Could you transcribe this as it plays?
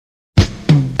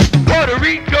Puerto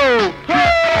Rico,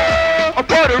 a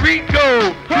Puerto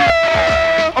Rico,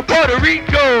 a Puerto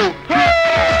Rico,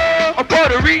 a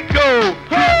Puerto Rico,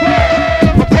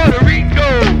 a Puerto Rico,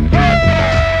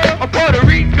 a Puerto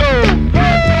Rico,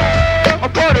 a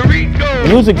Puerto Rico.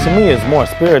 Music to me is more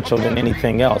spiritual than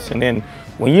anything else, and then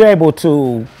when you're able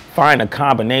to find a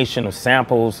combination of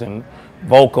samples and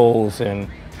vocals and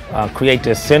create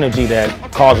this synergy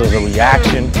that causes a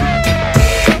reaction.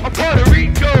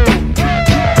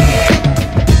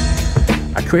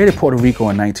 I created Puerto Rico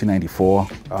in 1994.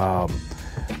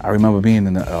 I remember being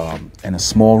in a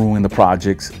small room in the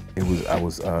projects. It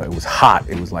was hot.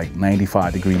 It was like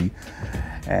 95 degrees,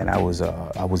 and I was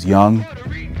young,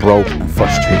 broke, and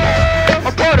frustrated.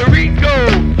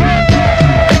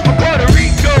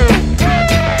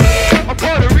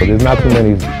 There's not too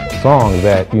many songs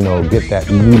that, you know, get that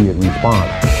immediate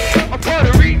response.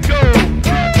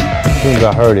 As soon as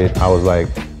I heard it, I was like,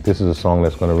 this is a song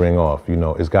that's going to ring off. You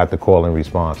know, it's got the call and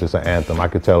response. It's an anthem. I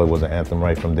could tell it was an anthem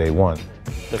right from day one.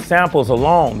 The samples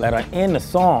alone that are in the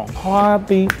song,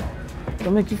 heartbeat,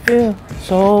 don't make you feel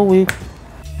so weak.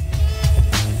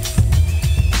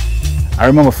 I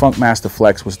remember Funk Master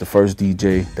Flex was the first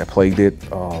DJ that played it.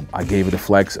 I gave it a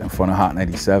flex in front of Hot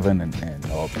 97, and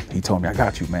he told me, I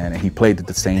got you, man. And he played it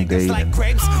the same day.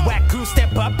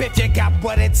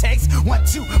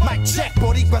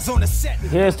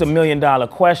 Here's the million-dollar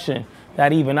question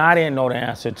that even I didn't know the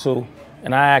answer to.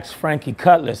 And I asked Frankie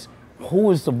Cutlass, who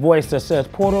is the voice that says,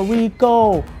 Puerto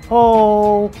Rico,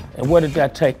 oh? And where did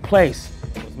that take place?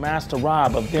 It was Master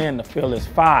Rob of then the Fearless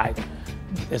Five.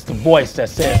 It's the voice that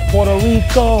says, Puerto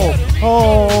Rico,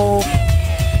 oh.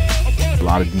 A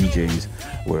lot of DJs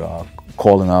were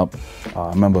calling up. I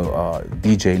remember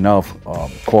DJ Nuff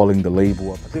calling the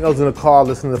label up. I think I was in the car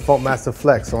listening to Funk Master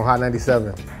Flex on Hot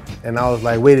 97. And I was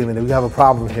like, wait a minute, we have a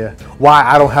problem here. Why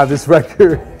I don't have this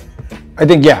record? I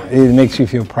think, yeah, it makes you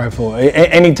feel prideful.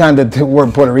 Anytime that the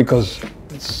word Puerto Rico's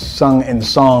sung in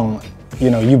song, you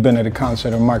know, you've been at a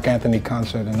concert, or Mark Anthony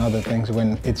concert and other things,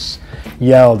 when it's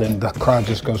yelled and the crowd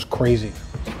just goes crazy.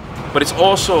 But it's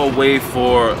also a way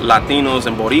for Latinos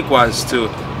and Boricuas to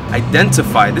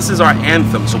identify. This is our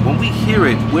anthem, so when we hear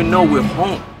it, we know we're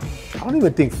home. I don't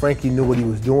even think Frankie knew what he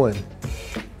was doing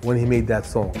when he made that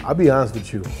song. I'll be honest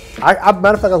with you.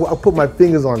 Matter of fact, I put my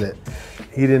fingers on it.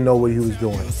 He didn't know what he was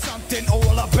doing.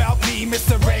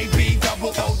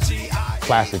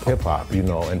 Classic hip hop, you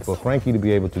know, and for Frankie to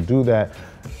be able to do that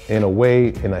in a way,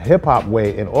 in a hip hop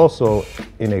way, and also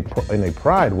in a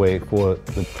pride way for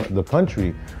the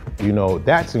country, you know,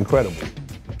 that's incredible.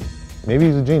 Maybe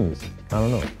he's a genius. I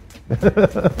don't know.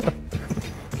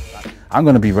 I'm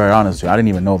going to be very honest with you. I didn't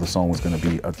even know the song was going to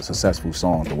be a successful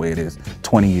song the way it is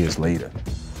 20 years later.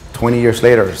 20 years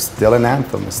later, it's still an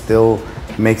anthem. It still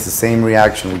makes the same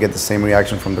reaction. We get the same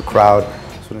reaction from the crowd.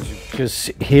 As soon as you...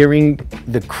 Just hearing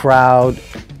the crowd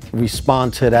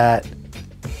respond to that,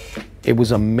 it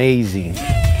was amazing.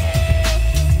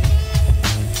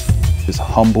 It's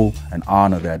humble and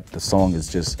honor that the song is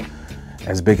just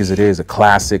as big as it is, a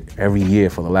classic every year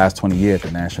for the last 20 years at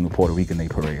the National Puerto Rican Day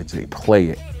Parade. They play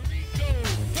it.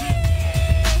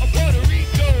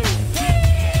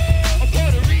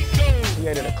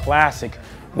 Created a classic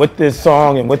with this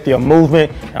song and with your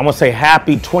movement. I'm gonna say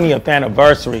happy 20th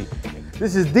anniversary.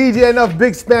 This is DJ Enough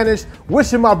Big Spanish,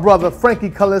 wishing my brother Frankie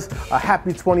Cutlass a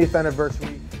happy 20th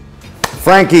anniversary.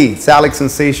 Frankie, it's Alex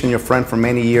Sensation, your friend for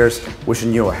many years,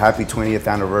 wishing you a happy 20th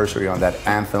anniversary on that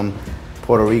anthem,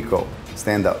 Puerto Rico.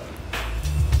 Stand up.